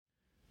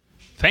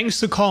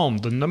Thanks to Calm,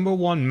 the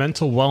 #1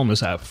 mental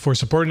wellness app for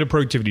supporting the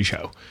Productivity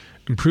Show.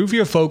 Improve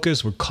your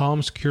focus with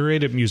Calm's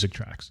curated music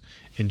tracks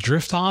and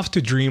drift off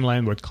to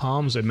dreamland with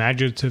Calm's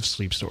imaginative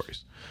sleep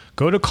stories.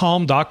 Go to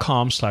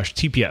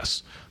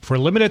calm.com/TPS. For a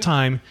limited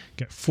time,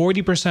 get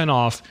 40%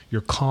 off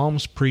your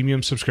Calm's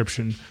premium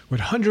subscription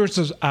with hundreds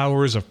of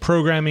hours of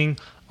programming,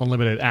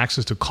 unlimited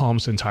access to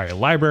Calm's entire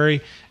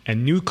library,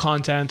 and new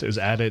content is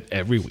added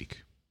every week.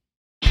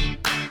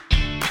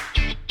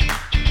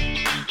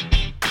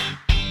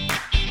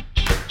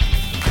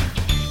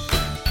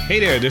 Hey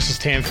there, this is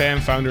Tan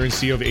Pham, founder and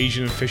CEO of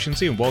Asian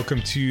Efficiency, and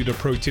welcome to the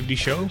Productivity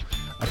Show,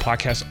 a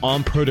podcast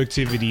on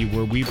productivity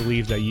where we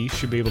believe that you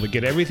should be able to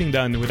get everything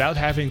done without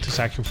having to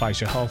sacrifice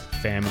your health,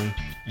 family,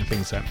 and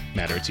things that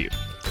matter to you.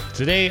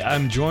 Today,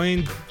 I'm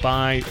joined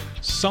by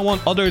someone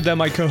other than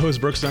my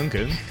co-host, Brooks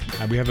Duncan.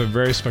 We have a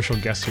very special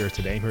guest here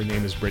today. Her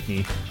name is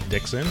Brittany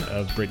Dixon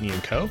of Brittany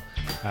 & Co.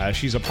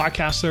 She's a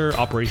podcaster,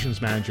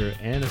 operations manager,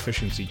 and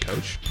efficiency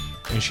coach.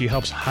 And she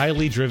helps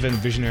highly driven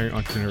visionary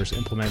entrepreneurs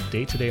implement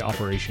day-to-day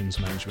operations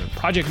management,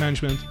 project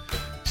management,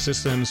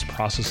 systems,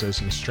 processes,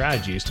 and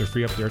strategies to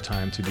free up their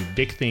time to do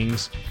big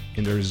things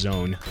in their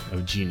zone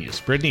of genius.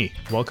 Brittany,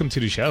 welcome to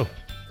the show.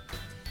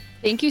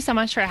 Thank you so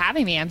much for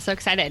having me. I'm so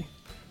excited.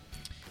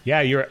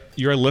 Yeah,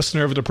 you're a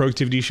listener of the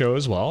Productivity Show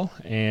as well,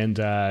 and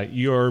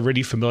you're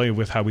already familiar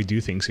with how we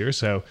do things here.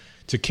 So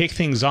to kick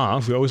things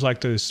off, we always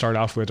like to start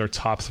off with our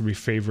top 3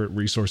 favorite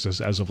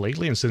resources as of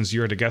lately. And since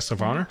you're the guest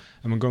of honor,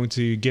 I'm going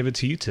to give it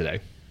to you today.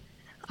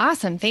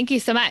 Awesome. Thank you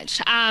so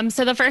much.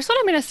 So the first one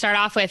I'm going to start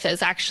off with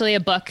is actually a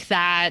book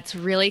that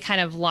really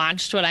kind of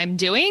launched what I'm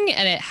doing,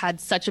 and it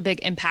had such a big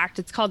impact.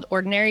 It's called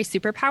Ordinary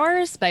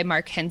Superpowers by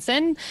Mark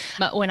Hinson.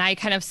 But when I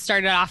kind of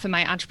started off in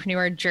my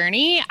entrepreneur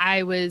journey,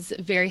 I was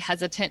very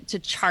hesitant to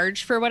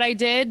charge for what I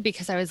did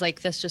because I was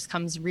like, this just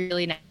comes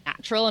really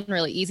natural and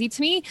really easy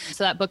to me.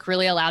 So that book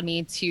really allowed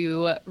me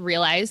to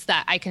realize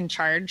that I can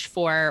charge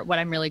for what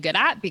I'm really good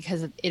at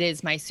because it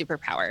is my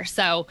superpower.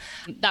 So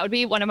that would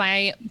be one of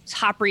my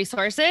top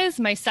resources.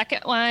 My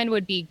second one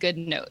would be Good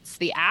Notes,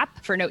 the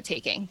app for note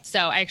taking. So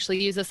I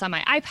actually use this on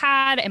my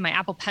iPad and my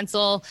Apple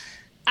Pencil.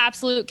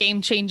 Absolute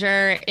game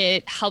changer.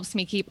 It helps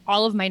me keep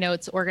all of my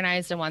notes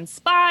organized in one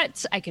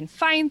spot. I can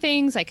find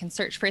things, I can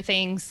search for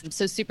things.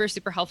 So super,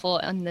 super helpful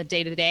in the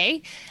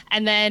day-to-day.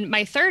 And then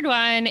my third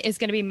one is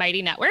going to be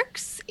Mighty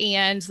Networks.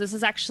 And this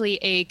is actually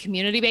a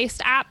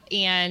community-based app.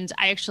 And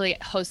I actually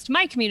host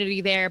my community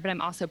there, but I'm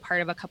also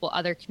part of a couple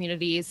other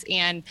communities.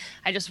 And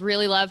I just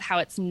really love how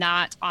it's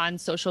not on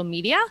social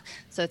media.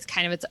 So it's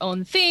kind of its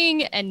own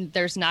thing and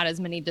there's not as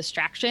many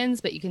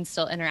distractions, but you can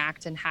still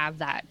interact and have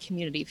that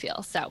community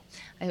feel. So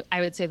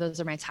I would say those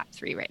are my top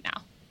 3 right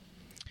now.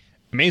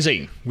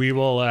 Amazing. We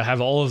will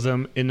have all of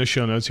them in the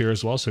show notes here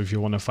as well. So if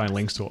you want to find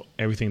links to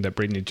everything that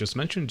Brittany just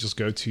mentioned, just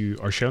go to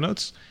our show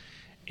notes.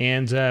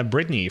 And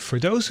Brittany, for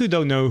those who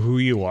don't know who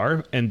you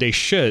are, and they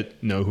should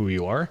know who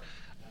you are,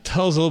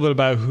 tell us a little bit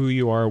about who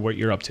you are, what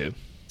you're up to.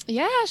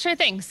 Yeah, sure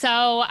thing. So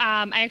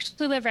I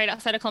actually live right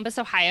outside of Columbus,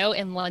 Ohio,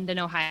 in London,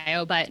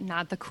 Ohio, but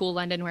not the cool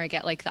London where I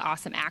get like the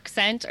awesome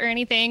accent or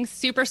anything.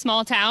 Super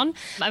small town.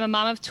 I'm a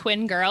mom of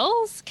twin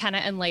girls, Kenna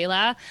and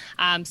Layla.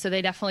 So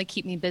they definitely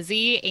keep me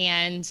busy.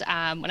 And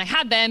when I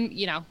had them,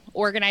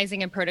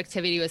 organizing and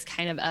productivity was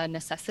kind of a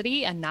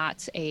necessity and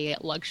not a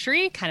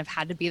luxury. Kind of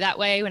had to be that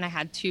way when I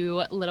had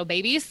 2 little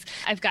babies.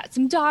 I've got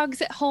some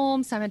dogs at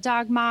home, so I'm a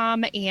dog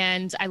mom,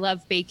 and I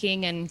love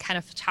baking and kind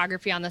of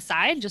photography on the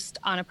side, just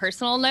on a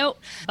personal note.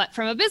 But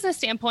from a business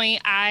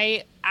standpoint,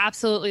 I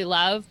absolutely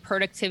love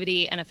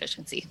productivity and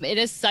efficiency. It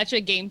is such a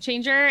game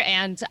changer,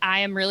 and I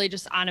am really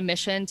just on a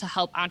mission to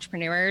help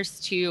entrepreneurs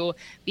to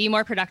be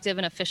more productive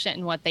and efficient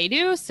in what they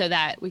do so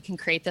that we can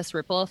create this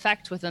ripple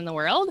effect within the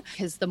world,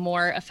 because the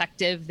more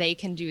effective they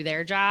can do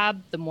their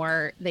job, the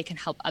more they can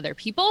help other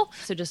people.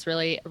 So just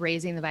really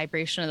raising the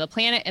vibration of the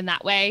planet in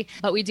that way.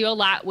 But we do a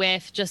lot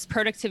with just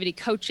productivity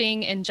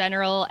coaching in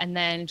general, and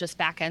then just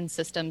back-end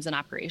systems and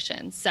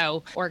operations.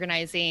 So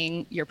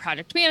organizing your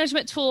project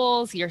management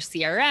tools, your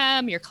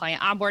CRM, your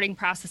client onboarding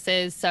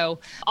processes. So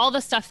all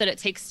the stuff that it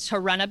takes to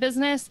run a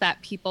business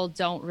that people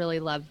don't really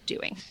love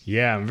doing.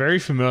 Yeah, I'm very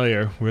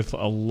familiar with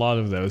a lot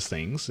of those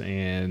things.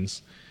 And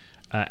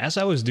as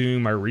I was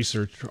doing my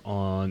research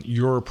on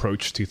your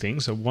approach to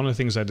things, so one of the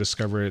things I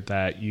discovered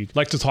that you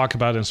like to talk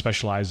about and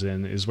specialize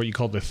in is what you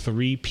call the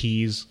 3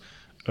 Ps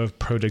of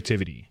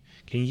productivity.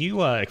 Can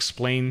you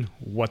explain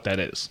what that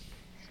is?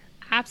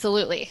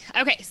 Absolutely.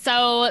 Okay,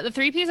 so the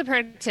 3 Ps of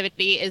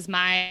productivity is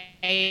my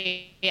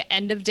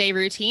end of day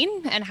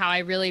routine and how I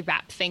really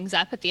wrap things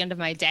up at the end of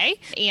my day.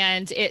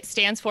 And it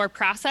stands for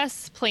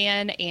process,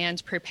 plan,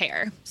 and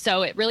prepare.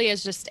 So it really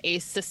is just a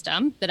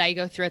system that I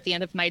go through at the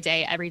end of my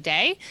day every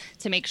day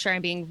to make sure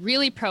I'm being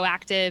really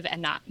proactive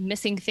and not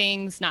missing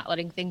things, not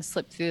letting things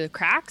slip through the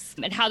cracks.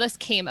 And how this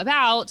came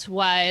about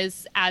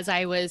was as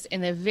I was in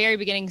the very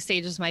beginning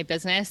stages of my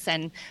business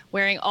and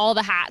wearing all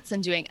the hats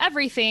and doing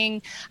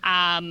everything,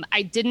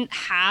 I didn't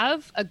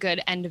have a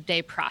good end of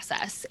day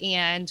process.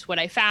 And what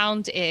I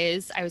found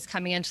is I was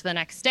coming into the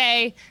next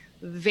day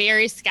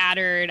very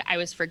scattered. I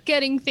was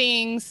forgetting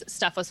things.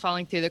 Stuff was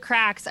falling through the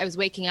cracks. I was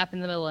waking up in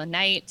the middle of the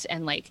night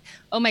and like,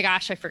 oh my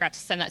gosh, I forgot to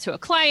send that to a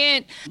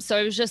client. So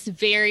I was just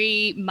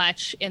very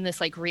much in this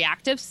like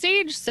reactive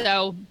stage.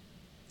 So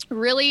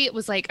really it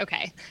was like,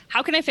 okay,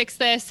 how can I fix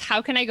this? How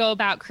can I go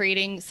about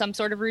creating some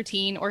sort of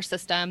routine or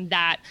system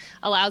that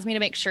allows me to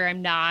make sure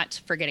I'm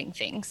not forgetting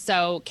things?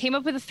 So came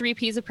up with the 3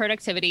 Ps of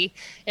productivity.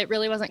 It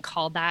really wasn't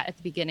called that at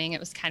the beginning. It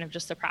was kind of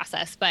just a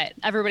process, but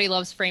everybody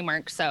loves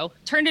frameworks. So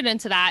turned it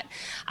into that.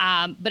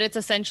 But it's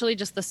essentially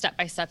just the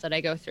step-by-step that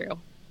I go through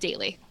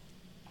daily.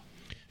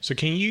 So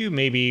can you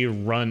maybe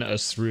run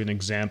us through an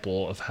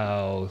example of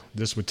how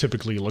this would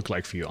typically look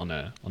like for you on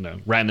a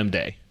random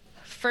day?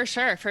 For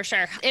sure.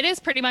 It is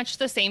pretty much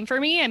the same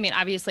for me. I mean,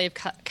 obviously I've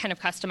kind of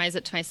customized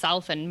it to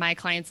myself, and my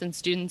clients and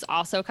students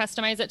also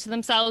customize it to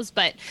themselves,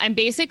 but I'm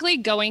basically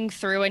going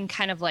through and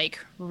kind of like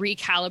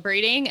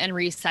recalibrating and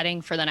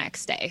resetting for the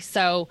next day.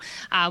 So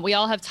we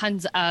all have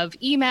tons of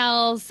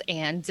emails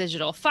and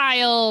digital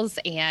files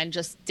and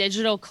just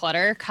digital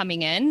clutter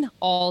coming in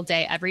all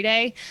day, every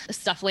day.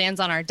 Stuff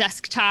lands on our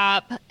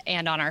desktop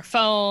and on our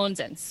phones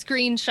and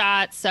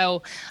screenshots.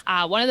 So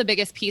one of the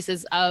biggest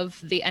pieces of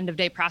the end of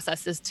day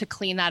process is to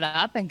clean that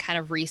up and kind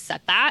of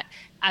reset that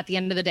at the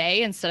end of the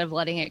day instead of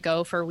letting it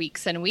go for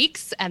weeks and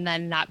weeks and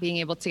then not being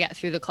able to get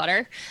through the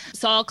clutter.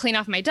 So I'll clean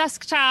off my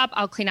desktop,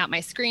 I'll clean out my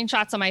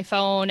screenshots on my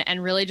phone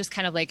and really just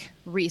kind of like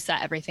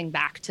reset everything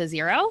back to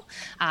zero,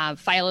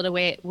 file it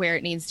away where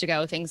it needs to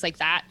go, things like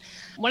that.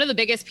 One of the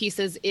biggest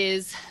pieces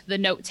is the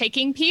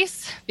note-taking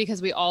piece,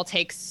 because we all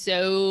take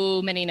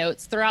so many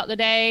notes throughout the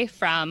day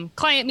from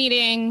client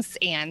meetings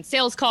and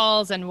sales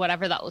calls and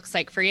whatever that looks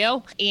like for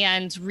you.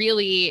 And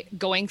really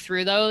going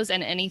through those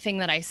and anything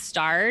that I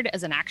starred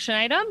as an action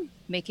item,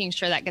 making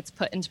sure that gets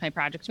put into my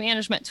project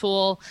management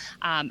tool,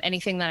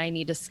 anything that I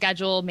need to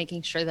schedule,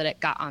 making sure that it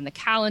got on the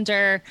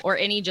calendar, or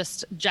any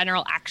just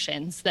general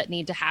actions that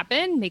need to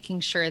happen,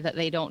 making sure that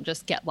they don't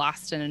just get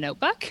lost in a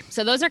notebook.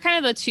 So those are kind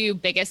of the 2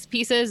 biggest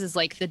pieces, is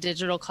like the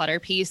digital clutter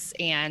piece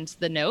and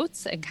the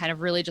notes, and kind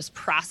of really just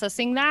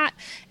processing that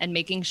and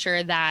making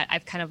sure that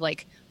I've kind of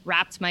like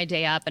wrapped my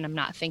day up and I'm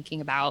not thinking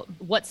about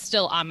what's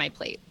still on my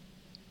plate.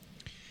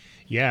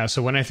 Yeah,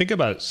 so when I think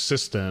about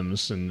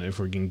systems, and if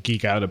we can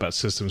geek out about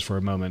systems for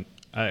a moment,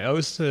 I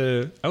always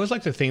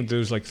like to think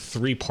there's like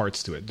 3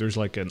 parts to it. There's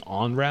like an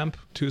on-ramp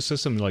to a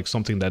system, like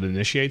something that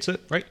initiates it,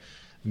 right?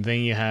 And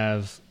then you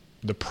have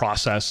the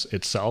process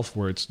itself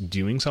where it's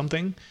doing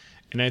something.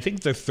 And I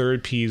think the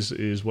 3rd piece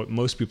is what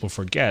most people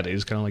forget,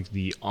 is kind of like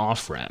the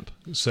off-ramp.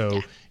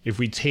 So if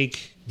we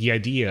take the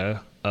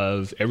idea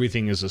of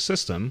everything as a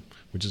system,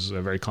 which is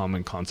a very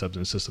common concept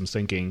in systems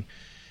thinking,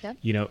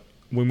 you know,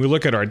 when we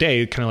look at our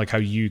day, kind of like how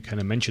you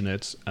kind of mentioned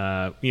it,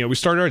 we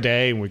start our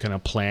day and we kind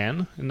of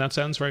plan in that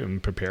sense, right?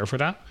 And prepare for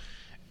that.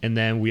 And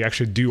then we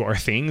actually do our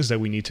things that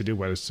we need to do,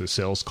 whether it's the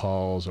sales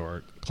calls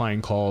or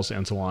client calls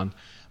and so on.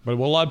 But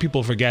what a lot of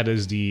people forget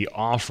is the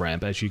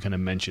off-ramp, as you kind of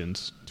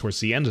mentioned, towards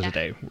the end of the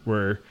day,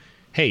 where,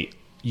 hey,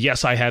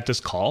 yes, I had this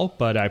call,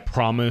 but I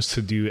promised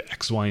to do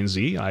X, Y, and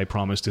Z. I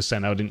promised to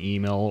send out an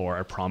email, or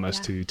I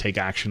promised to take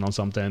action on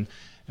something.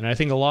 And I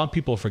think a lot of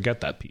people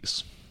forget that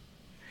piece.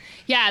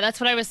 Yeah, that's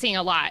what I was seeing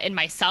a lot in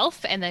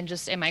myself, and then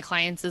just in my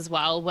clients as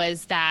well,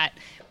 was that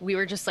we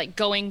were just like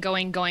going,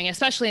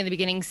 especially in the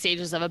beginning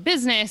stages of a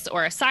business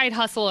or a side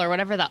hustle or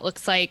whatever that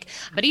looks like.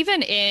 But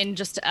even in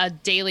just a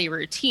daily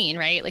routine,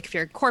 right? Like if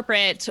you're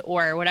corporate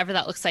or whatever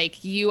that looks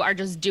like, you are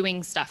just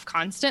doing stuff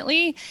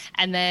constantly,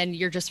 and then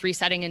you're just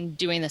resetting and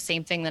doing the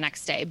same thing the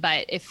next day.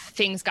 But if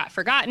things got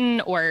forgotten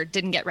or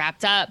didn't get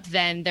wrapped up,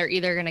 then they're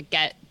either going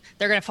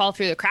to fall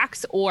through the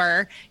cracks,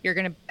 or you're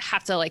going to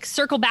have to like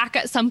circle back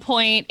at some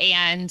point,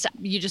 and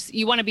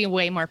you want to be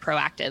way more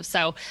proactive.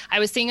 So I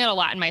was seeing it a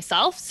lot in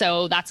myself.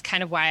 So that's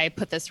kind of why I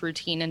put this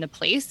routine into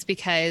place,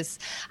 because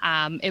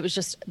it was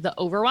just the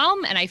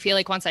overwhelm. And I feel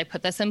like once I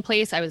put this in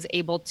place, I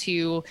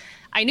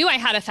knew I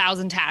had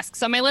 1,000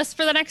 tasks on my list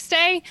for the next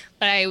day,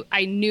 but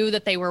I knew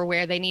that they were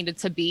where they needed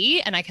to be,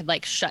 and I could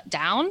like shut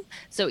down.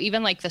 So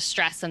even like the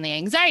stress and the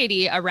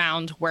anxiety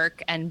around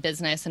work and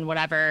business and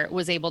whatever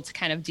was able to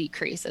kind of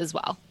decrease as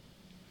well.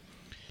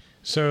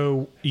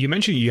 So you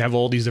mentioned you have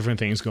all these different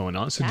things going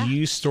on. So do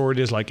you store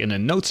this like in a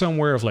note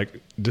somewhere of like,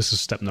 this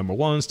is step number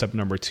 1, step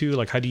number 2?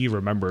 Like, how do you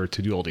remember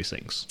to do all these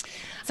things?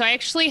 So I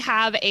actually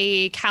have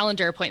a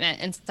calendar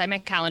appointment inside my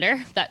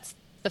calendar. That's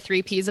the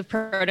 3 Ps of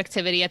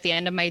productivity at the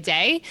end of my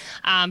day.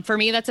 For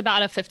me, that's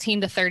about a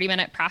 15 to 30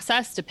 minute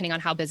process, depending on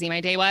how busy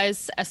my day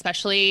was,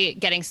 especially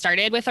getting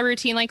started with a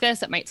routine like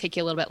this. It might take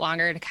you a little bit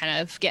longer to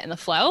kind of get in the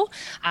flow.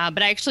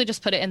 But I actually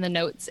just put it in the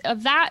notes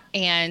of that.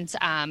 And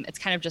it's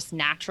kind of just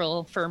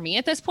natural for me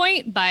at this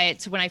point.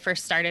 But when I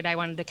first started, I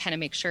wanted to kind of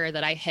make sure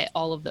that I hit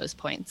all of those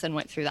points and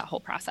went through that whole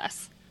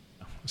process.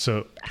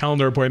 So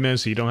calendar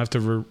appointments, so you don't have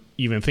to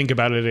even think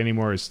about it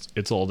anymore.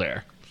 It's all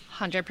there.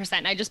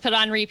 100%. I just put it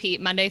on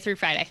repeat Monday through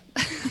Friday.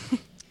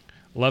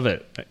 Love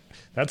it.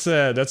 That's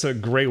a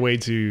great way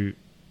to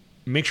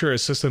make sure a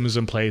system is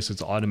in place.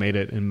 It's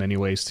automated in many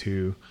ways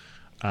too.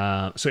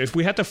 So if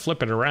we had to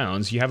flip it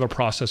around, you have a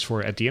process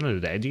for at the end of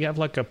the day. Do you have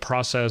like a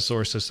process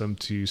or a system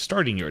to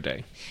starting your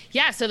day?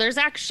 Yeah, so there's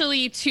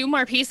actually two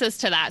more pieces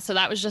to that. So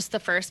that was just the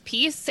first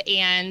piece.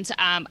 And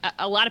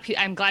a lot of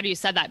people, I'm glad you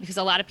said that, because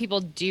a lot of people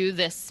do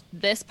this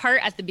part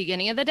at the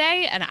beginning of the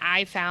day. And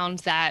I found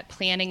that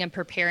planning and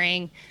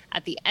preparing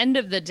at the end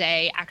of the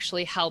day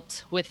actually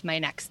helped with my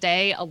next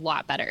day a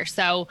lot better.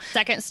 So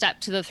second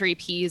step to the 3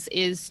 Ps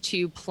is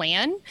to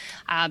plan.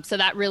 So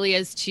that really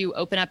is to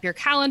open up your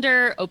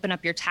calendar, open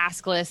up your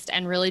task list,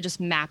 and really just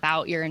map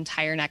out your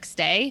entire next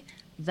day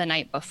the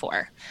night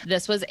before.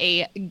 This was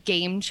a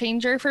game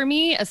changer for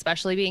me,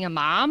 especially being a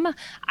mom.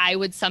 I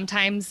would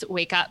sometimes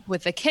wake up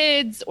with the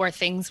kids, or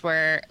things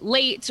were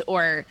late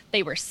or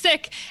they were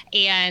sick.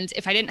 And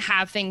if I didn't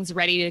have things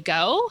ready to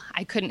go,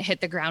 I couldn't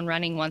hit the ground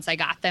running once I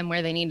got them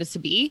where they needed to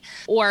be,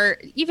 or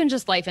even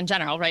just life in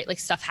general, right? Like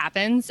stuff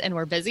happens and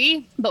we're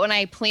busy. But when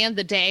I planned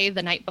the day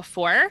the night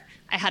before,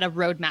 I had a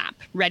roadmap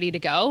ready to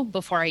go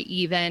before I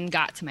even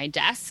got to my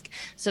desk.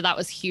 So that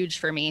was huge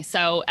for me.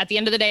 So at the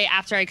end of the day,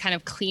 after I kind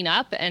of clean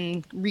up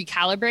and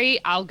recalibrate,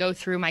 I'll go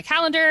through my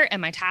calendar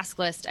and my task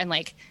list and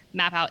like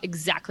map out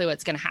exactly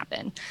what's going to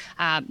happen.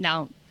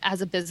 Now,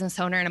 as a business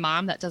owner and a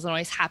mom, that doesn't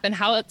always happen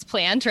how it's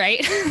planned,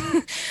 right?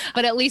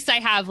 But at least I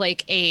have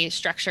like a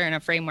structure and a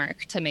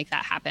framework to make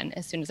that happen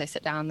as soon as I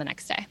sit down the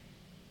next day.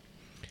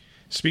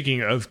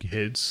 Speaking of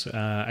kids,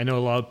 I know a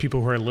lot of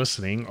people who are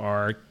listening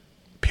are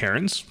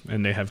parents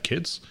and they have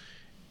kids.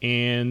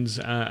 And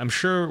I'm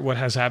sure what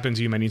has happened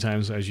to you many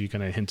times, as you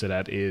kind of hinted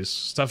at, is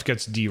stuff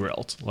gets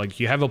derailed. Like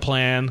you have a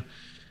plan,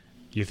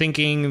 you're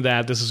thinking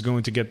that this is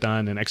going to get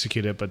done and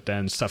executed, but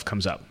then stuff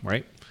comes up,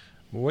 right?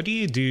 What do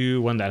you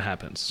do when that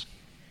happens?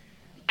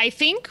 I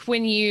think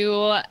when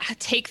you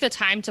take the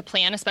time to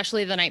plan,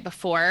 especially the night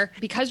before,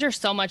 because you're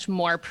so much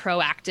more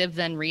proactive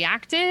than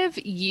reactive,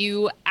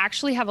 you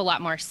actually have a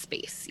lot more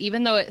space.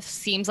 Even though it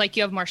seems like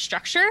you have more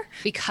structure,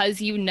 because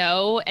you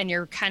know, and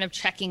you're kind of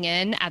checking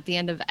in at the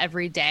end of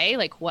every day,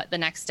 like what the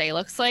next day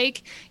looks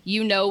like,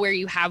 you know where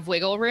you have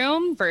wiggle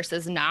room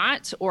versus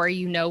not, or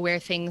you know where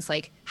things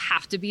like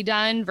have to be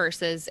done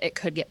versus it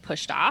could get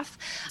pushed off.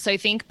 So I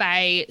think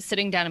by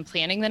sitting down and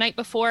planning the night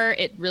before,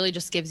 it really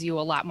just gives you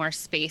a lot more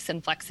space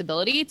and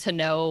flexibility to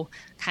know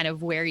kind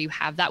of where you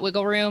have that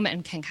wiggle room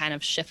and can kind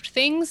of shift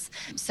things.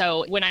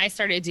 So when I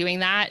started doing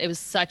that, it was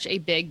such a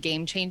big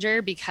game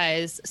changer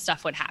because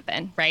stuff would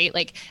happen, right?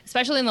 Like,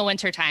 especially in the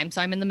winter time.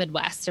 So I'm in the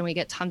Midwest and we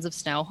get tons of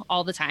snow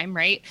all the time,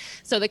 right?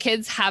 So the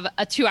kids have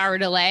a 2-hour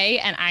delay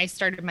and I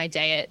started my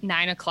day at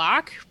 9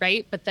 o'clock,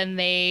 right? But then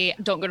they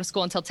don't go to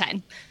school until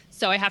 10.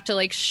 So I have to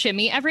like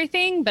shimmy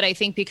everything. But I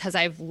think because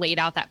I've laid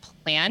out that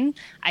plan,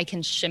 I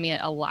can shimmy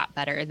it a lot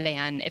better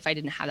than if I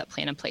didn't have that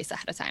plan in place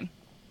ahead of time.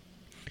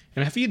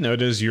 And have you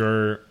noticed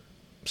your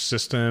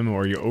system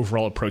or your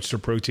overall approach to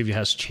productivity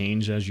has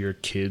changed as your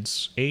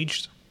kids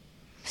aged?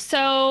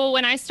 So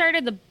when I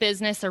started the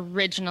business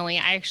originally,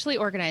 I actually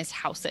organized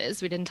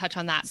houses. We didn't touch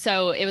on that.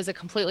 So it was a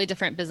completely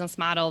different business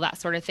model, that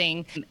sort of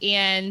thing.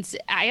 And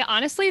I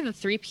honestly, the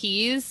 3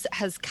 Ps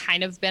has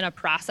kind of been a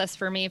process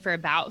for me for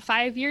about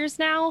 5 years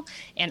now.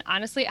 And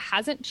honestly, it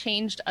hasn't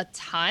changed a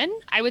ton.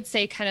 I would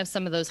say kind of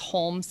some of those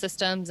home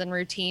systems and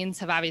routines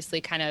have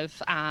obviously kind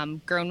of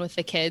grown with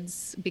the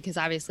kids because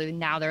obviously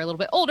now they're a little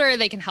bit older.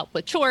 They can help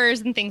with chores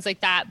and things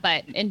like that.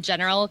 But in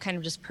general, kind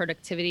of just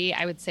productivity,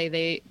 I would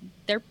say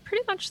they're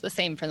pretty much the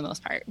same for the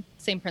most part.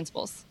 Same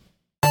principles.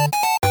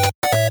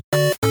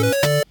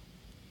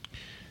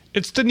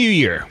 It's the new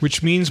year,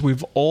 which means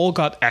we've all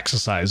got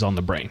exercise on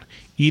the brain.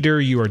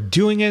 Either you are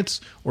doing it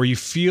or you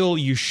feel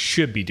you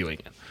should be doing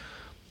it.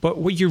 But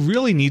what you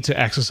really need to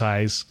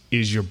exercise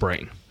is your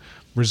brain.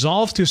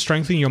 Resolve to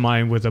strengthen your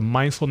mind with a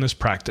mindfulness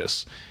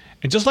practice.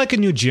 And just like a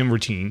new gym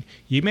routine,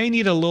 you may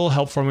need a little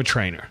help from a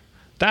trainer.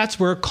 That's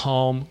where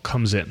Calm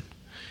comes in.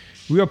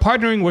 We are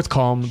partnering with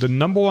Calm, the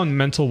 #1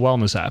 mental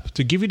wellness app,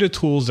 to give you the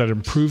tools that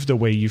improve the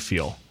way you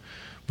feel.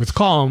 With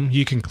Calm,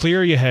 you can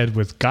clear your head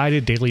with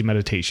guided daily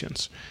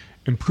meditations,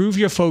 improve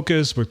your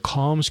focus with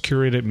Calm's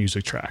curated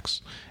music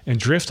tracks, and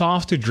drift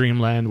off to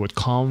dreamland with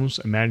Calm's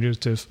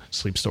imaginative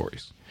sleep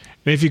stories.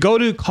 And if you go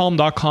to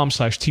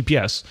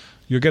calm.com/TPS,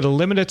 you'll get a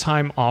limited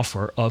time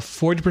offer of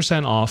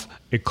 40% off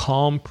a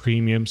Calm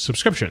premium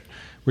subscription,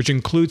 which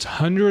includes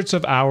hundreds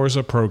of hours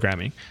of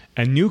programming,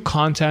 and new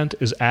content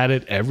is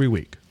added every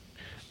week.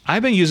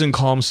 I've been using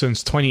Calm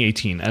since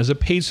 2018 as a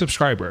paid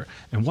subscriber,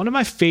 and one of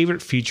my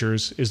favorite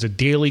features is the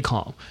Daily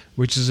Calm,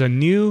 which is a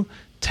new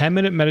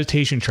 10-minute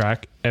meditation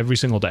track every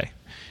single day.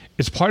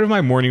 It's part of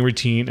my morning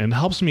routine and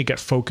helps me get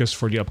focused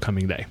for the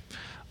upcoming day.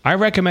 I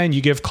recommend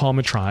you give Calm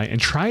a try and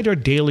try their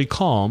Daily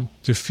Calm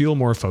to feel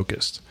more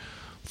focused.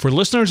 For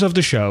listeners of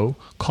the show,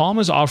 Calm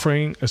is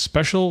offering a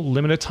special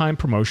limited time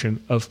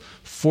promotion of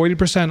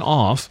 40%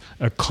 off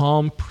a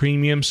Calm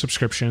premium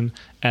subscription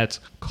at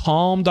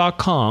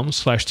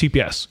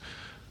calm.com/TPS.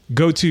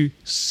 Go to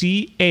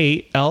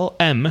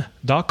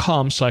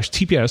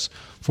calm.com/TPS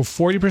for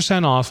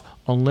 40% off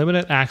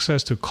unlimited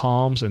access to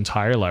Calm's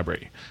entire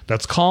library.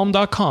 That's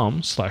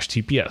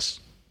calm.com/TPS.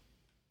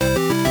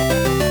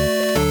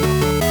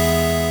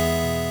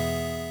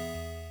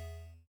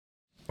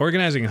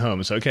 Organizing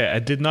homes. Okay, I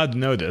did not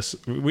know this.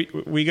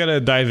 We got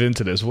to dive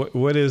into this.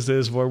 What is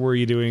this? What were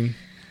you doing?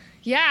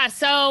 Yeah.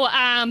 So,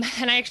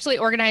 and I actually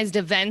organized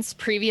events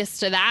previous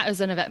to that. I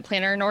was an event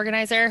planner and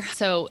organizer.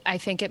 So I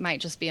think it might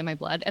just be in my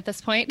blood at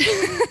this point.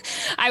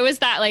 I was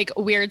that like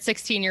weird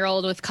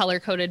 16-year-old with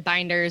color-coded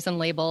binders and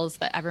labels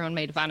that everyone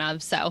made fun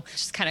of. So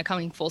just kind of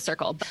coming full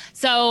circle.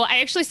 So I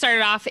actually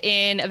started off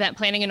in event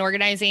planning and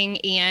organizing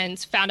and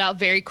found out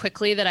very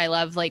quickly that I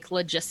love like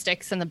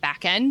logistics and the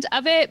back end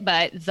of it,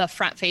 but the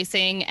front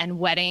facing and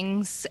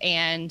weddings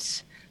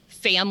and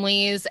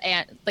families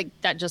and like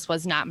that just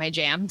was not my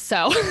jam.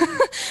 So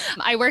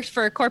I worked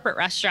for a corporate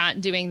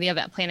restaurant doing the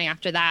event planning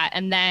after that.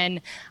 And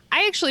then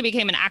I actually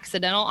became an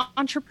accidental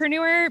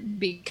entrepreneur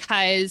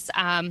because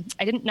I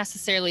didn't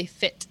necessarily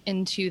fit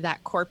into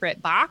that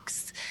corporate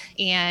box.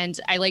 And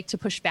I like to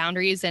push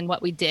boundaries in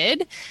what we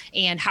did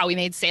and how we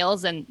made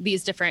sales and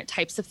these different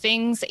types of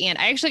things. And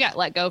I actually got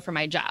let go from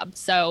my job.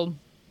 So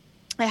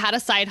I had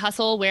a side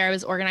hustle where I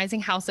was organizing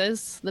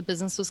houses. The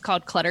business was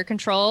called Clutter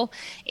Control.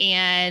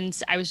 And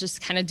I was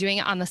just kind of doing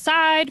it on the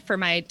side for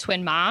my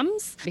twin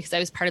moms because I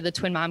was part of the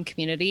twin mom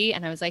community.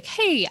 And I was like,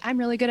 hey, I'm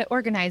really good at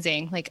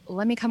organizing. Like,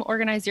 let me come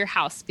organize your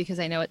house because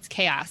I know it's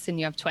chaos and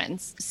you have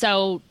twins.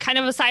 So kind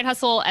of a side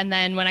hustle. And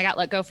then when I got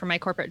let go from my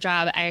corporate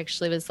job, I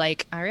actually was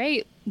like, all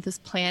right, this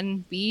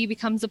plan B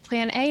becomes a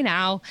plan A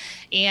now,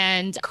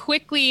 and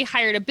quickly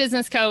hired a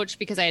business coach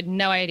because I had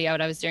no idea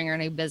what I was doing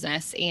running a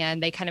business.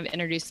 And they kind of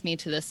introduced me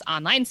to this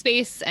online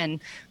space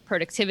and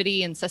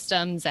productivity and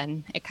systems,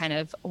 and it kind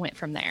of went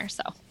from there.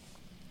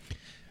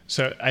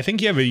 So I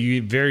think you have a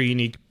very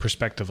unique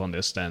perspective on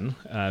this then,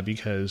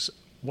 because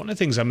one of the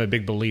things I'm a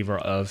big believer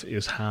of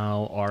is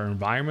how our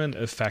environment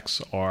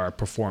affects our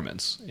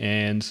performance.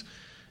 And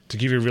to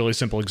give you a really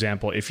simple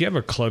example, if you have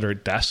a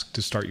cluttered desk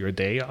to start your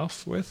day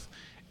off with,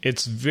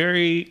 it's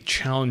very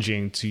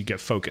challenging to get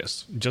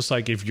focused. Just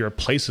like if your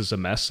place is a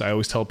mess, I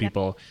always tell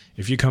people,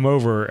 if you come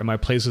over and my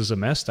place is a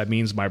mess, that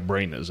means my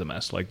brain is a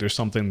mess. Like there's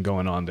something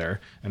going on there,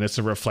 and it's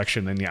a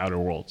reflection in the outer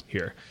world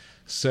here.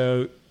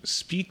 So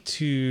speak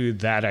to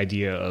that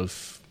idea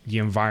of the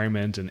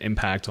environment and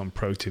impact on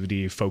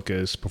productivity,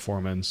 focus,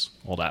 performance,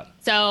 all that.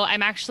 So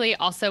I'm actually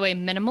also a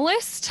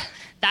minimalist.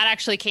 That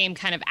actually came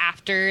kind of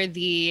after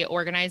the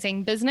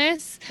organizing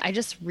business. I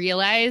just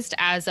realized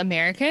as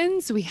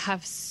Americans, we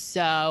have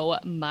so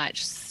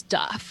much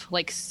stuff,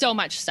 like so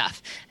much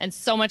stuff and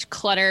so much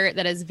clutter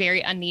that is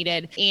very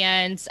unneeded.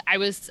 And I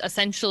was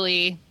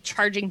essentially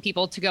charging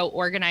people to go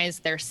organize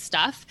their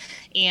stuff.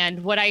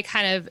 And what I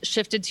kind of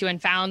shifted to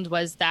and found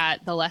was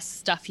that the less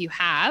stuff you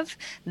have,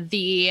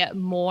 the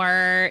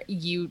more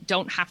you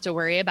don't have to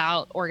worry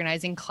about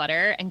organizing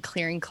clutter and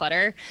clearing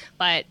clutter.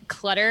 But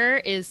clutter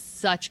is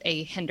such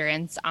a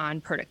hindrance on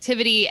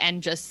productivity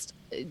and just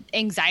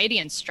anxiety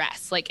and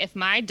stress. Like if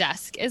my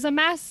desk is a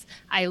mess,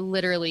 I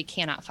literally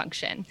cannot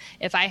function.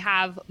 If I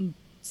have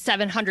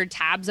 700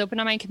 tabs open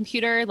on my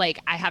computer, like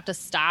I have to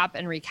stop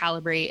and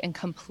recalibrate and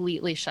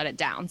completely shut it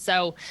down.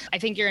 So I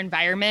think your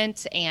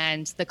environment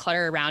and the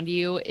clutter around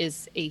you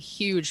is a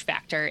huge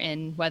factor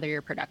in whether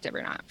you're productive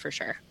or not, for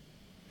sure.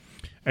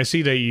 I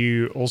see that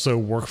you also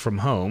work from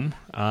home.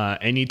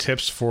 Any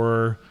tips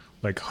for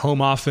like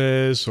home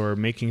office or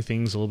making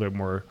things a little bit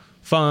more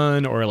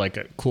fun or like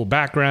a cool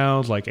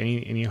background, like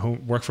any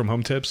work from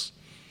home tips?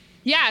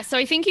 Yeah, so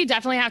I think you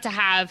definitely have to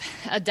have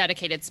a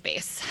dedicated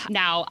space.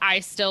 Now, I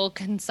still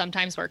can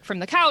sometimes work from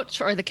the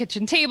couch or the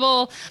kitchen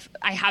table.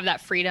 I have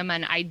that freedom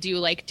and I do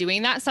like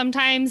doing that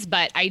sometimes,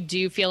 but I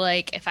do feel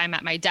like if I'm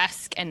at my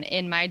desk and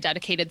in my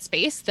dedicated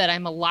space that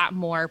I'm a lot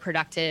more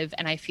productive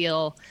and I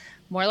feel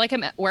more like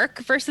I'm at work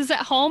versus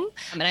at home.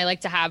 And I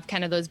like to have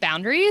kind of those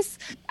boundaries.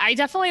 I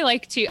definitely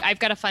like to, I've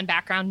got a fun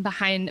background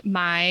behind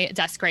my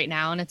desk right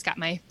now, and it's got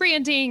my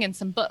branding and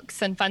some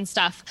books and fun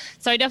stuff.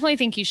 So I definitely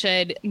think you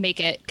should make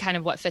it kind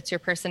of what fits your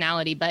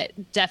personality, but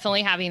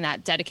definitely having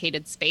that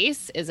dedicated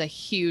space is a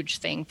huge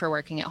thing for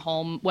working at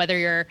home, whether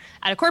you're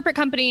at a corporate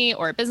company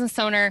or a business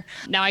owner.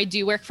 Now I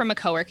do work from a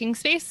co-working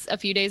space a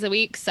few days a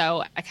week,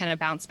 so I kind of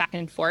bounce back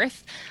and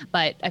forth,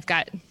 but I've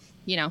got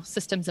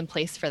systems in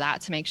place for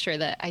that to make sure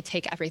that I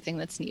take everything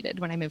that's needed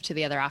when I move to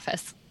the other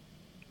office.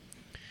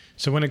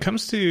 So when it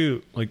comes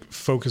to like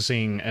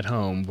focusing at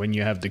home, when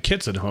you have the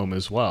kids at home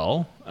as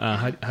well,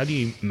 how do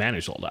you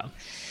manage all that?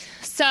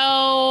 So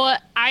I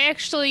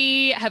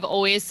actually have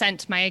always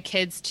sent my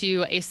kids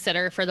to a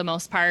sitter for the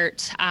most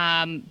part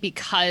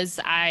because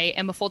I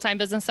am a full-time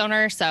business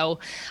owner. So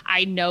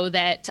I know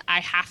that I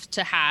have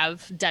to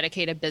have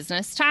dedicated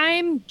business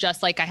time,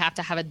 just like I have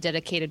to have a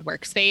dedicated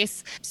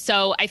workspace.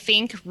 So I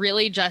think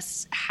really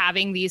just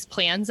having these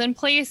plans in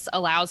place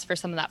allows for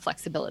some of that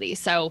flexibility.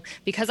 So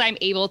because I'm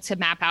able to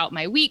map out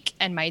my week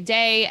and my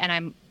day and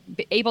I'm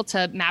able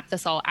to map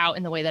this all out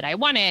in the way that I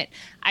want it,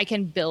 I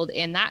can build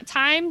in that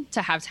time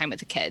to have time with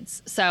the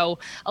kids. So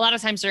a lot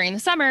of times during the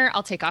summer,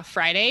 I'll take off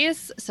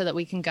Fridays so that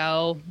we can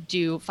go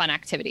do fun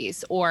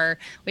activities. Or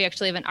we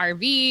actually have an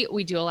RV.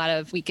 We do a lot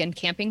of weekend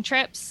camping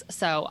trips.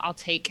 So I'll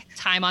take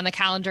time on the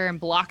calendar and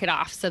block it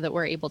off so that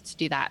we're able to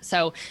do that.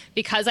 So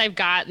because I've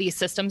got these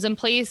systems in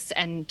place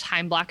and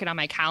time block it on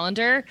my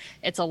calendar,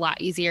 it's a lot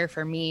easier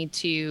for me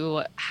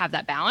to have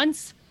that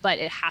balance. But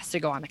it has to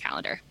go on the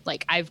calendar.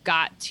 Like I've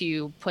got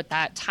to put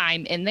that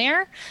time in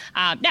there.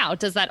 Now,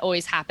 does that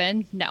always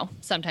happen? No.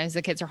 Sometimes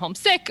the kids are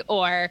homesick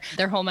or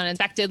they're home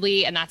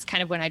unexpectedly. And that's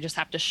kind of when I just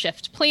have to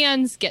shift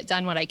plans, get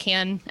done what I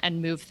can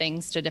and move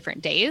things to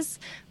different days.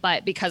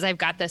 But because I've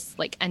got this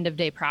like end of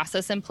day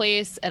process in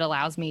place, it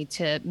allows me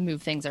to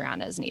move things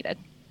around as needed.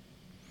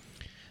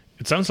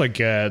 It sounds like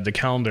the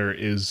calendar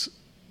is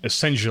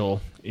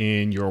essential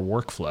in your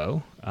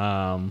workflow.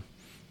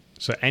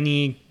 So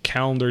any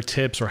calendar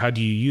tips or how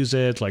do you use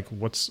it? Like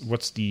what's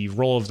the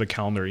role of the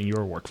calendar in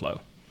your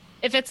workflow?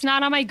 If it's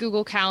not on my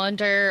Google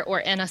Calendar or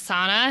in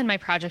Asana in my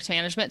project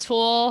management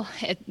tool,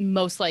 it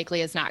most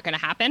likely is not going to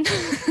happen.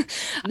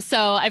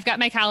 So I've got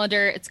my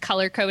calendar. It's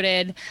color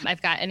coded.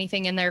 I've got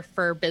anything in there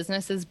for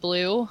business is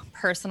blue.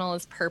 Personal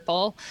is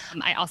purple.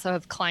 I also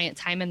have client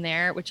time in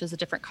there, which is a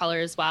different color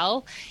as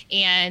well.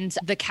 And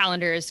the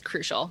calendar is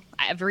crucial.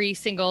 Every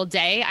single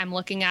day I'm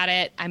looking at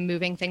it. I'm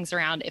moving things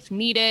around if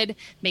needed,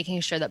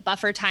 making sure that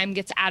buffer time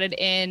gets added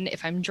in.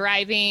 If I'm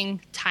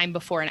driving, time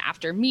before and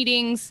after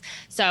meetings.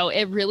 So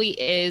it really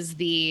is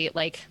the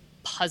like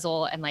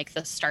puzzle and like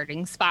the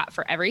starting spot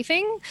for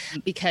everything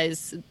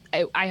because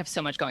I have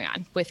so much going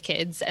on with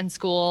kids and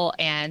school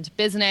and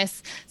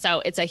business.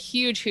 So it's a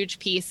huge, huge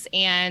piece.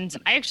 And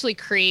I actually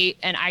create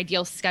an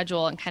ideal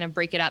schedule and kind of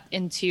break it up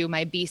into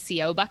my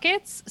BCO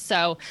buckets.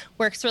 So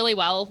works really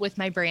well with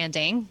my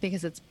branding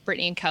because it's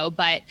Brittany & Co.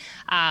 But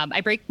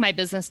I break my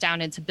business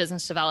down into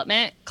business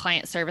development,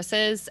 client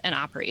services, and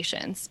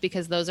operations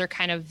because those are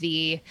kind of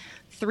the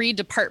three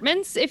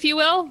departments, if you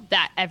will,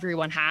 that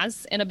everyone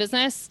has in a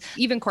business.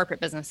 Even corporate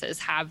businesses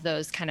have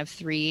those kind of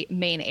three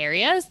main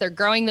areas. They're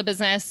growing the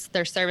business,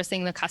 they're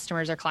servicing the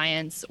customers or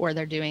clients, or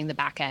they're doing the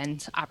back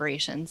end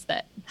operations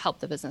that help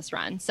the business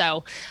run.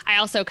 So I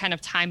also kind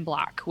of time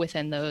block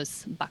within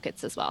those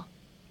buckets as well.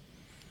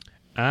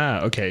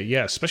 Okay.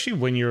 Yeah. Especially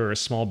when you're a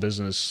small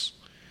business,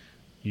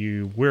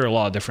 you wear a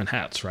lot of different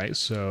hats, right?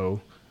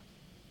 So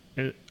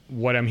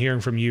what I'm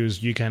hearing from you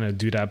is you kind of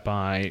do that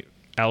by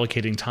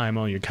allocating time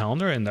on your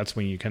calendar, and that's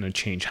when you kind of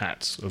change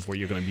hats of what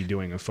you're going to be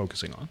doing and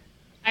focusing on.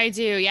 I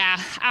do, yeah.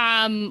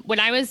 When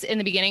I was in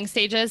the beginning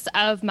stages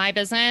of my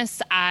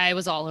business, I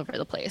was all over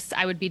the place.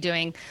 I would be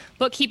doing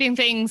bookkeeping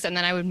things, and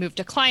then I would move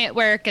to client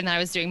work, and then I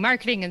was doing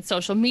marketing and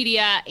social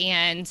media,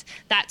 and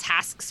that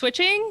task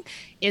switching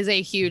is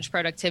a huge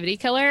productivity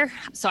killer.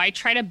 So I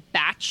try to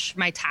batch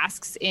my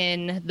tasks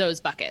in those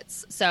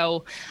buckets.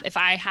 So if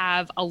I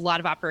have a lot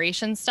of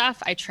operations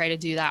stuff, I try to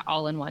do that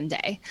all in one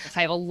day. If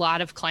I have a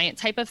lot of client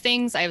type of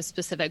things, I have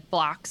specific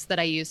blocks that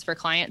I use for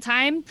client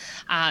time.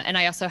 And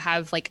I also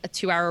have like a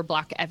 2-hour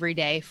block every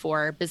day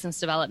for business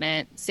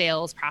development,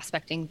 sales,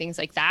 prospecting, things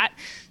like that.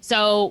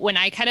 So when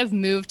I kind of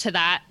move to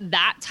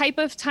that type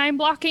of time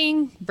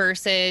blocking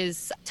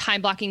versus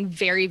time blocking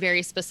very,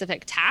 very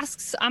specific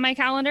tasks on my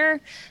calendar,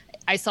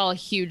 I saw a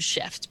huge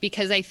shift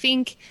because I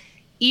think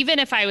even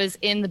if I was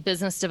in the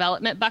business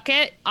development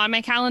bucket on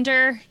my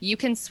calendar, you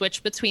can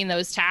switch between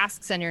those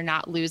tasks and you're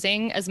not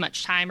losing as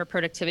much time or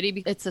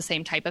productivity. It's the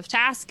same type of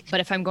task. But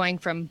if I'm going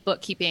from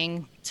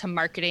bookkeeping to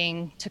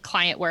marketing to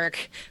client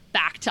work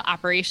back to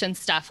operation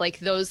stuff, like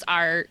those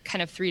are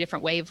kind of 3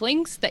 different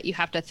wavelengths that you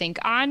have to think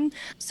on.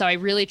 So I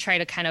really try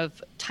to kind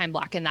of time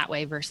block in that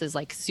way versus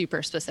like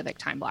super specific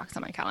time blocks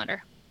on my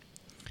calendar.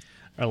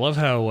 I love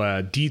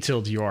how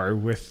detailed you are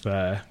with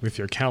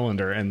your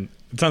calendar. And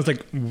it sounds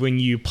like when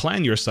you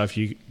plan your stuff,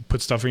 you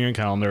put stuff in your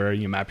calendar,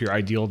 you map your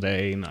ideal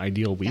day and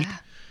ideal week. Yeah.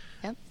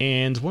 Yep.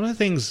 And one of the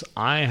things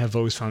I have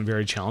always found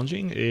very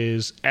challenging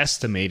is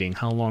estimating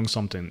how long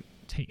something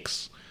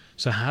takes.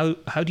 So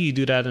how do you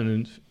do that?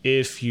 And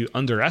if you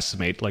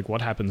underestimate, like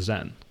what happens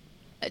then?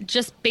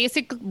 Just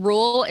basic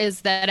rule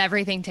is that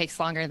everything takes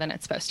longer than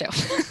it's supposed to.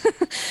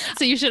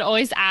 So you should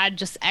always add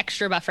just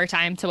extra buffer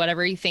time to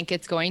whatever you think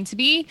it's going to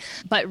be.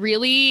 But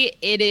really,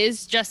 it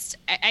is just,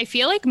 I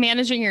feel like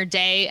managing your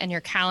day and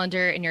your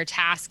calendar and your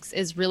tasks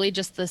is really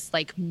just this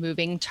like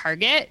moving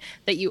target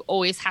that you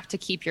always have to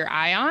keep your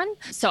eye on.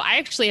 So I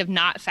actually have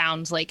not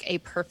found like a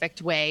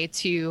perfect way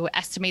to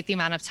estimate the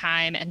amount of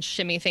time and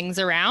shimmy things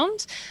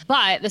around.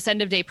 But this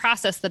end of day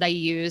process that I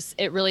use,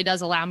 it really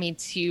does allow me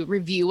to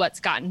review what's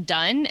gotten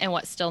done and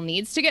what still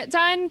needs to get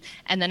done.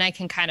 And then I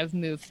can kind of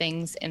move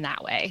things in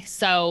that way.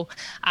 So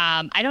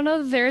I don't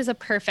know if there is a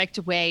perfect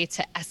way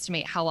to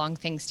estimate how long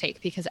things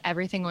take because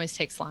everything always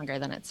takes longer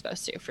than it's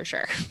supposed to, for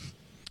sure.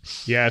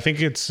 Yeah, I think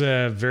it's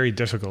very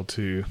difficult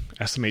to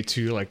estimate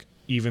to like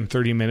even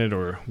 30-minute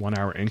or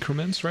 1-hour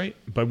increments, right?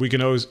 But we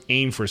can always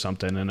aim for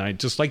something. And I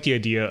just like the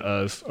idea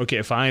of, okay,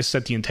 if I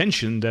set the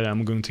intention that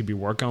I'm going to be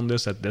working on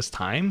this at this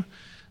time,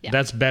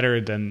 that's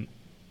better than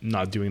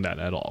not doing that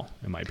at all,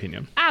 in my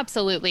opinion.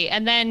 Absolutely.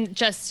 And then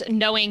just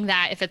knowing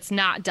that if it's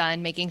not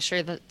done, making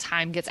sure that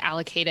time gets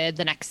allocated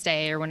the next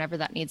day or whenever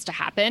that needs to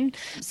happen.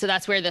 So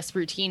that's where this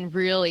routine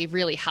really,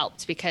 really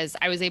helped, because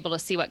I was able to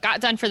see what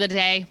got done for the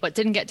day, what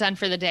didn't get done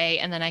for the day,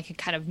 and then I could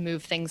kind of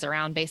move things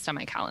around based on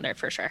my calendar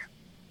for sure.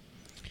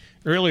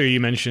 Earlier, you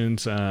mentioned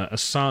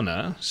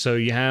Asana. So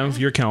you have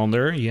your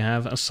calendar, you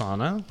have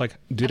Asana. Like,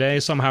 do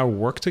they somehow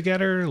work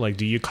together? Like,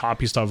 do you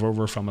copy stuff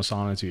over from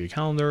Asana to your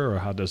calendar, or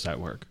how does that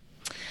work?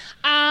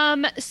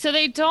 So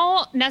they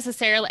don't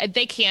necessarily,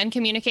 they can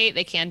communicate,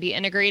 they can be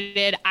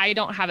integrated. I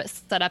don't have it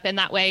set up in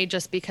that way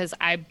just because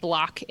I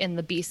block in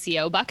the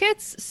BCO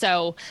buckets.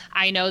 So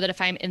I know that if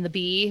I'm in the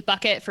B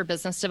bucket for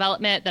business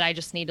development, that I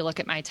just need to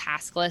look at my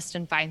task list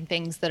and find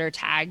things that are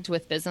tagged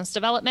with business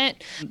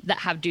development that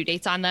have due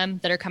dates on them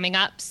that are coming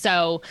up.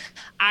 So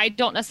I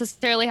don't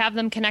necessarily have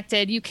them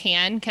connected. You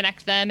can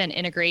connect them and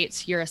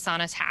integrate your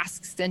Asana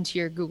tasks into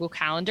your Google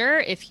Calendar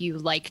if you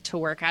like to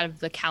work out of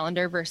the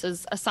calendar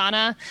versus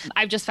Asana.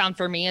 I've just found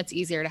for me, it's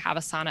easier to have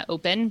Asana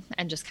open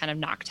and just kind of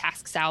knock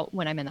tasks out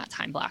when I'm in that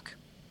time block.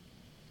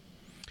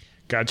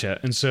 Gotcha.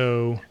 And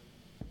so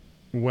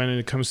when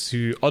it comes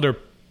to other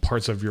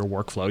parts of your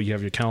workflow, you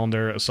have your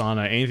calendar,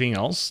 Asana, anything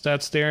else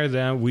that's there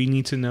that we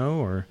need to know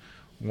or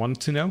want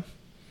to know?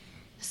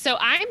 So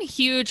I'm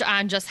huge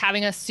on just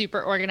having a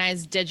super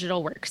organized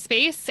digital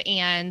workspace.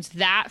 And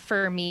that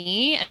for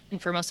me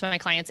and for most of my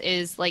clients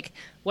is like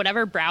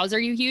whatever browser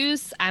you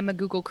use. I'm a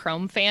Google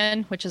Chrome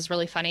fan, which is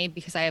really funny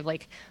because I have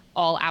like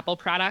all Apple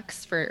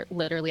products for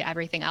literally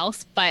everything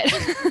else. But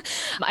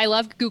I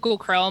love Google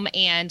Chrome,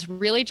 and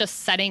really just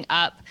setting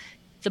up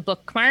the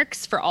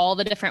bookmarks for all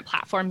the different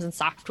platforms and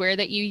software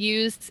that you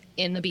use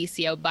in the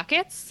BCO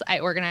buckets. I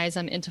organize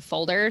them into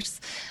folders,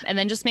 and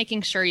then just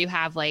making sure you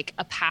have like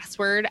a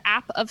password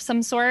app of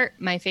some sort.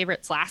 My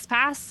favorite's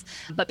LastPass.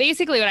 But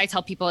basically what I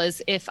tell people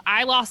is if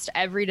I lost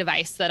every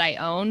device that I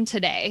own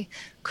today,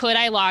 could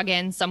I log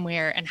in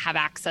somewhere and have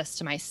access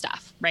to my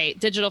stuff, right?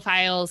 Digital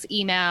files,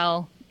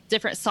 email,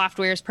 different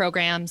softwares,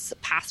 programs,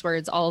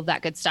 passwords, all of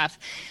that good stuff.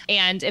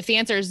 And if the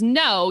answer is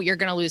no, you're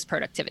going to lose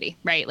productivity,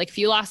 right? Like if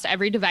you lost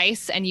every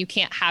device and you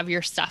can't have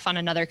your stuff on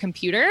another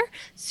computer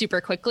super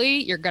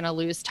quickly, you're going to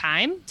lose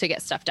time to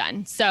get stuff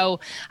done. So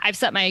I've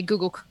set my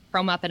Google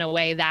Chrome up in a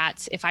way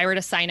that if I were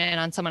to sign in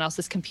on someone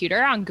else's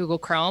computer on Google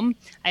Chrome,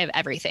 I have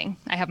everything.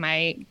 I have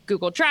my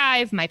Google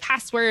Drive, my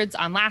passwords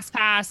on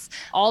LastPass,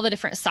 all the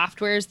different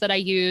softwares that I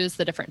use,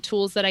 the different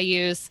tools that I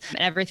use, and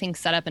everything's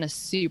set up in a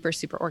super,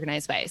 super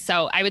organized way.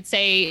 So I would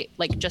say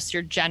like just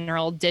your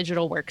general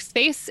digital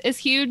workspace is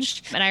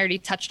huge. And I already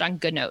touched on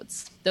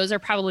GoodNotes. Those are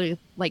probably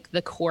like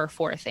the core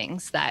 4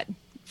 things that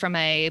from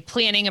a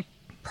planning and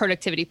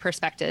productivity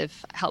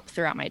perspective help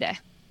throughout my day.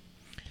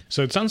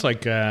 So it sounds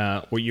like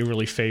what you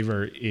really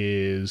favor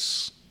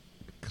is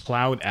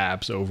cloud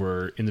apps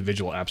over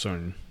individual apps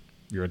on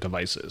your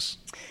devices.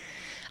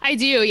 I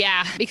do,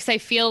 yeah, because I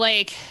feel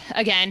like,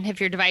 again,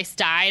 if your device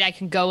died, I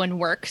can go and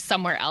work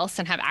somewhere else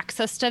and have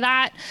access to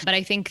that. But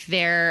I think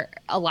they're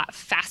a lot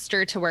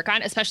faster to work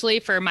on, especially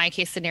for my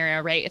case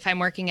scenario, right? If I'm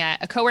working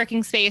at a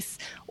co-working space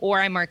or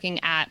I'm working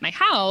at my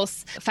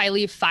house, if I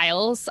leave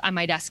files on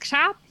my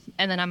desktop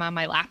and then I'm on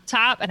my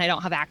laptop and I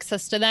don't have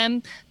access to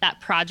them, that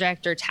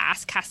project or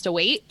task has to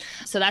wait.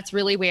 So that's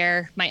really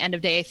where my end of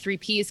day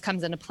 3Ps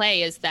comes into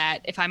play, is that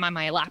if I'm on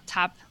my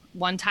laptop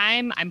one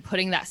time, I'm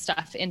putting that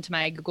stuff into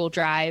my Google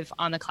Drive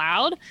on the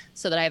cloud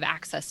so that I have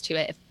access to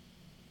it if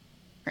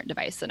different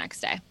device the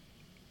next day.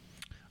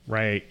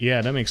 Right.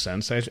 Yeah, that makes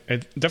sense. I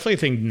definitely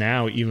think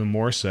now even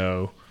more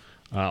so,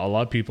 a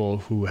lot of people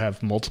who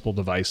have multiple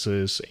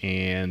devices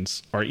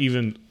and are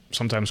even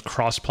sometimes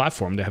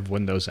cross-platform, they have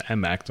Windows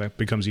and Mac, that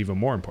becomes even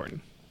more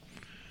important.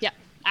 Yeah,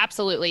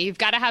 absolutely. You've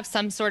got to have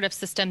some sort of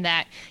system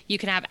that you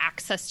can have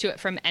access to it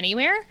from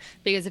anywhere,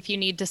 because if you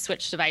need to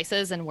switch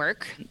devices and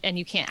work and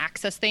you can't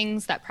access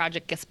things, that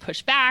project gets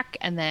pushed back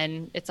and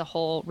then it's a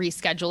whole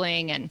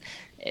rescheduling, and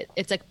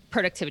it's a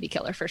productivity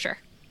killer for sure.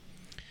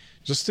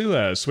 Just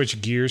to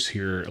switch gears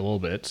here a little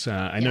bit,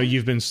 I know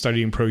you've been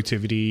studying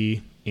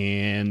productivity,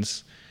 and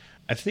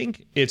I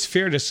think it's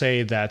fair to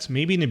say that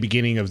maybe in the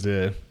beginning of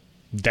the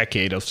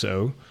decade or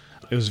so,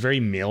 it was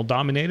very male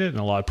dominated, and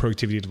a lot of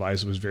productivity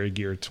advice was very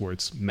geared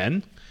towards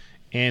men.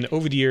 And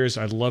over the years,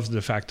 I love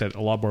the fact that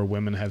a lot more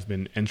women have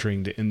been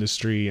entering the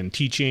industry and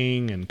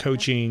teaching and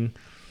coaching.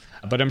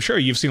 But I'm sure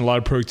you've seen a lot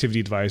of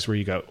productivity advice where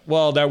you go,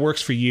 well, that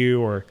works for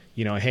you, or,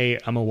 you know, hey,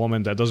 I'm a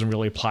woman, that doesn't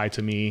really apply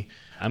to me.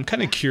 I'm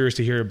kind of curious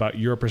to hear about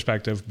your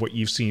perspective, what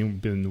you've seen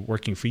been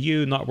working for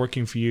you, not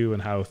working for you,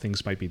 and how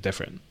things might be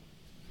different.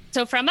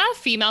 So from a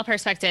female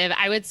perspective,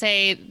 I would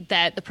say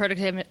that the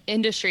productive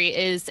industry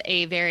is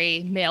a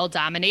very male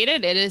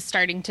dominated. It is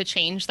starting to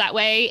change that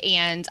way.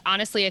 And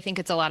honestly, I think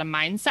it's a lot of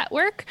mindset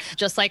work.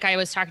 Just like I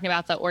was talking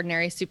about the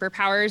Ordinary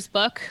Superpowers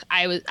book,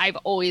 I've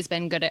always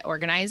been good at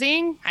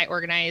organizing. I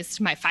organized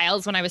my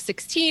files when I was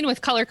 16 with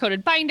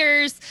color-coded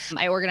binders.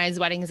 I organized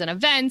weddings and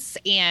events,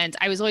 and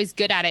I was always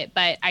good at it,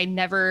 but I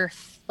never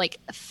like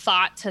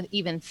thought to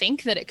even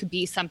think that it could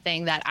be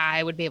something that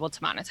I would be able to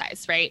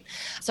monetize, right?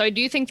 So I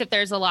do think that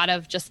there's a lot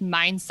of just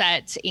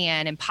mindset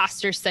and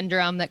imposter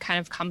syndrome that kind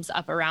of comes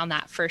up around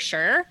that for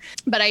sure.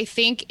 But I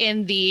think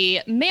in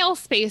the male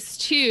space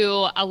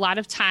too, a lot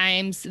of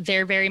times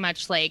they're very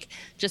much like,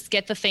 just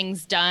get the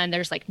things done.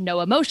 There's like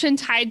no emotion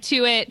tied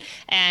to it.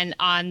 And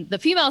on the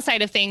female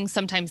side of things,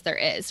 sometimes there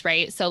is,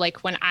 right? So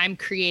like when I'm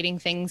creating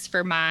things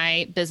for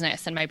my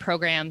business and my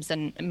programs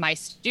and my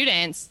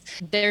students,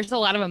 there's a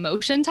lot of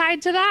emotion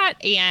tied to that.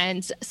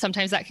 And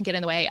sometimes that can get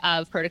in the way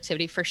of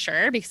productivity for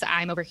sure, because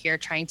I'm over here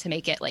trying to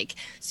make it like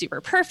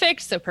super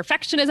perfect. So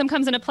perfectionism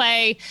comes into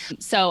play.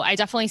 So I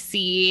definitely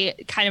see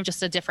kind of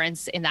just a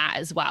difference in that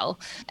as well.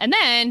 And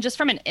then just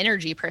from an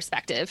energy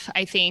perspective,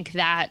 I think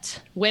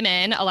that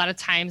women, a lot of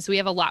times we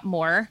have a lot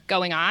more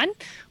going on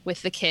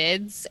with the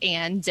kids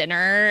and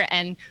dinner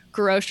and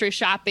grocery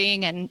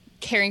shopping and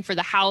caring for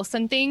the house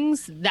and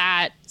things,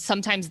 that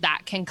sometimes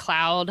that can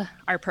cloud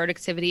our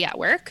productivity at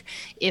work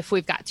if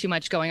we've got too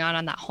much going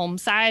on that home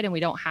side and we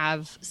don't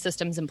have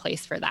systems in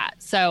place for that.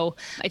 So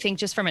I think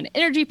just from an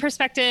energy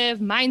perspective,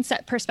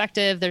 mindset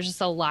perspective, there's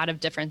just a lot of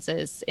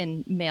differences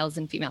in males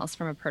and females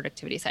from a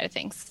productivity side of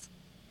things.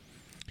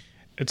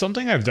 It's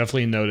something I've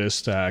definitely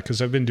noticed because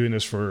I've been doing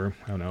this for,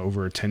 I don't know,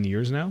 over 10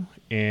 years now.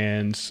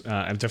 And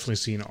I've definitely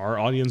seen our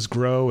audience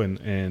grow. And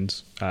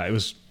it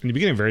was in the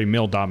beginning very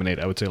male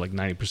dominated. I would say like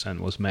 90%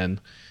 was men.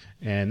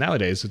 And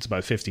nowadays it's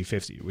about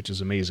 50-50, which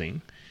is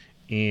amazing.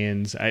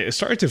 And I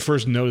started to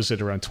first notice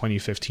it around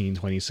 2015,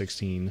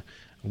 2016,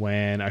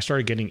 when I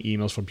started getting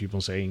emails from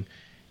people saying,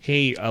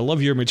 hey, I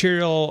love your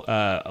material.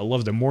 I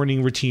love the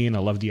morning routine. I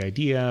love the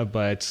idea.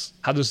 But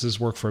how does this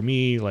work for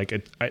me? Like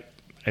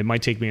it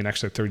might take me an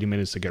extra 30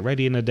 minutes to get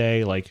ready in a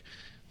day. Like,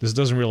 this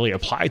doesn't really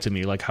apply to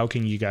me. Like, how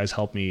can you guys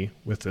help me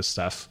with this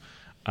stuff?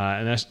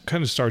 And I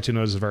kind of started to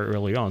notice very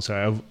early on. So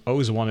I've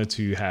always wanted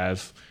to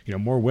have,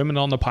 more women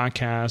on the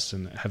podcast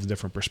and have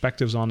different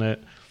perspectives on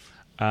it.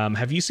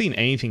 Have you seen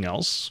anything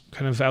else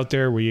kind of out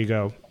there where you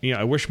go,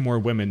 I wish more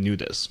women knew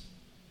this?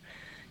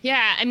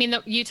 Yeah. I mean,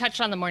 you touched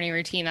on the morning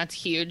routine. That's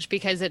huge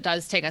because it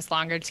does take us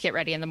longer to get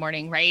ready in the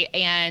morning, right?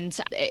 And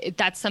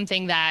that's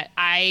something that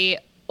I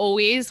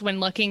always,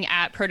 when looking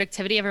at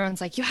productivity,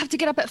 everyone's like, you have to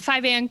get up at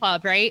 5 a.m.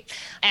 club, right?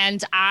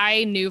 And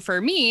I knew for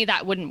me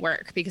that wouldn't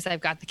work because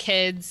I've got the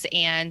kids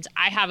and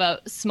I have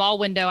a small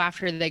window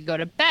after they go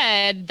to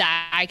bed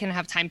that I can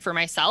have time for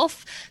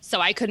myself. So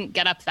I couldn't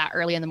get up that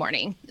early in the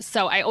morning.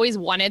 So I always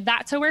wanted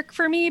that to work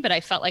for me, but I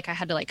felt like I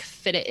had to like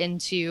fit it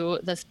into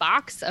this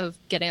box of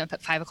getting up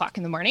at 5 o'clock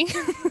in the morning.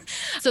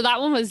 So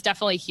that one was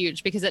definitely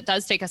huge because it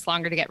does take us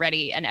longer to get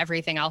ready and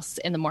everything else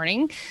in the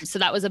morning. So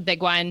that was a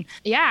big one.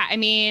 Yeah. I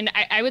mean,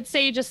 I would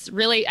say just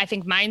really, I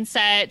think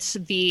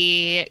mindset,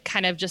 the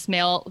kind of just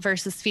male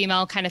versus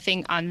female kind of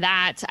thing on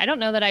that. I don't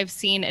know that I've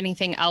seen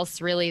anything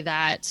else really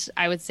that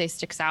I would say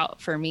sticks out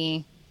for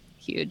me.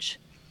 Huge.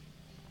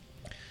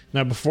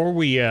 Now, before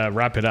we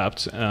wrap it up,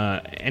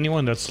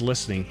 anyone that's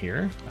listening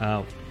here,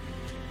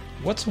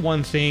 what's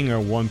one thing or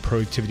one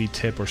productivity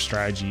tip or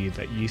strategy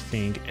that you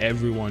think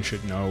everyone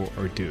should know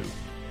or do?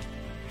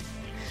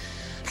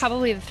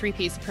 Probably the 3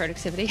 Ps of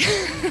productivity.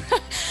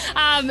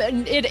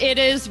 It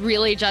is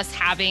really just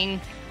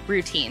having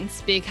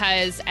routines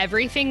because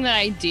everything that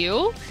I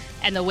do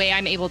and the way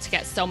I'm able to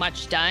get so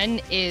much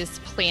done is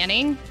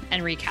planning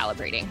and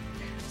recalibrating.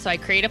 So I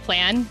create a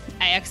plan,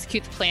 I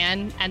execute the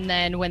plan, and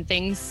then when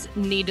things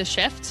need to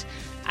shift,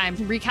 I'm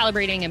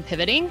recalibrating and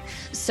pivoting.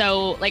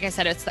 So like I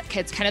said,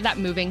 it's kind of that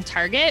moving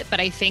target, but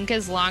I think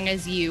as long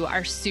as you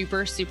are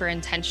super, super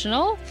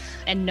intentional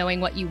and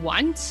knowing what you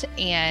want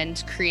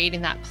and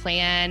creating that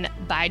plan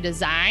by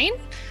design,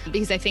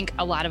 because I think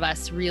a lot of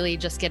us really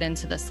just get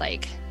into this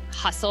like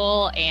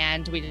hustle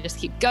and we just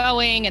keep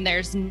going and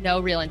there's no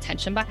real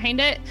intention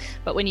behind it.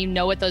 But when you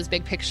know what those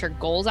big picture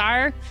goals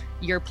are,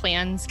 your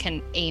plans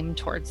can aim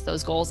towards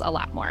those goals a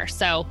lot more.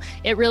 So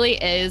it really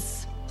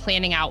is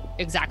planning out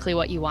exactly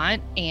what you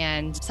want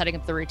and setting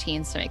up the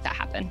routines to make that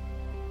happen.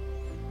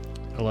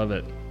 I love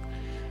it.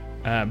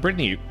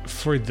 Brittany,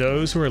 for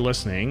those who are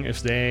listening,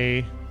 if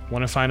they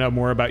want to find out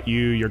more about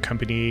you, your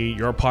company,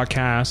 your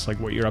podcast, like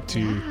what you're up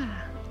to,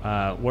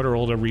 what are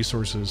all the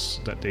resources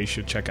that they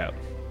should check out?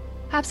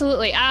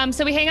 Absolutely.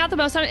 So we hang out the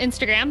most on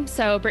Instagram.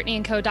 So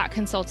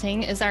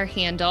brittanyandco.consulting is our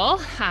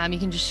handle. You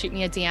can just shoot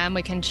me a DM.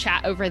 We can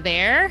chat over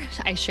there.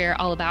 I share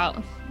all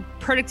about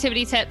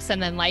productivity tips and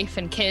then life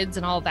and kids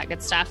and all of that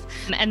good stuff.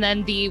 And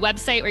then the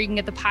website where you can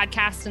get the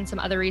podcast and some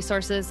other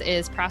resources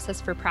is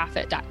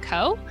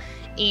processforprofit.co.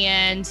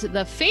 And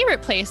the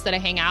favorite place that I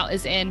hang out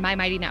is in my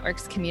Mighty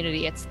Networks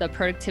community. It's the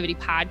Productivity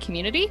Pod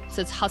community.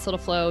 So it's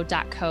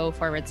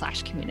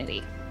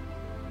hustletoflow.co/community.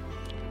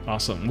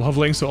 Awesome. We'll have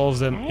links to all of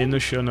them in the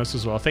show notes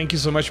as well. Thank you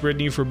so much,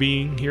 Brittany, for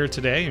being here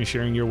today and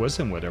sharing your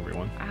wisdom with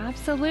everyone.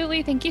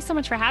 Absolutely. Thank you so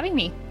much for having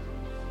me.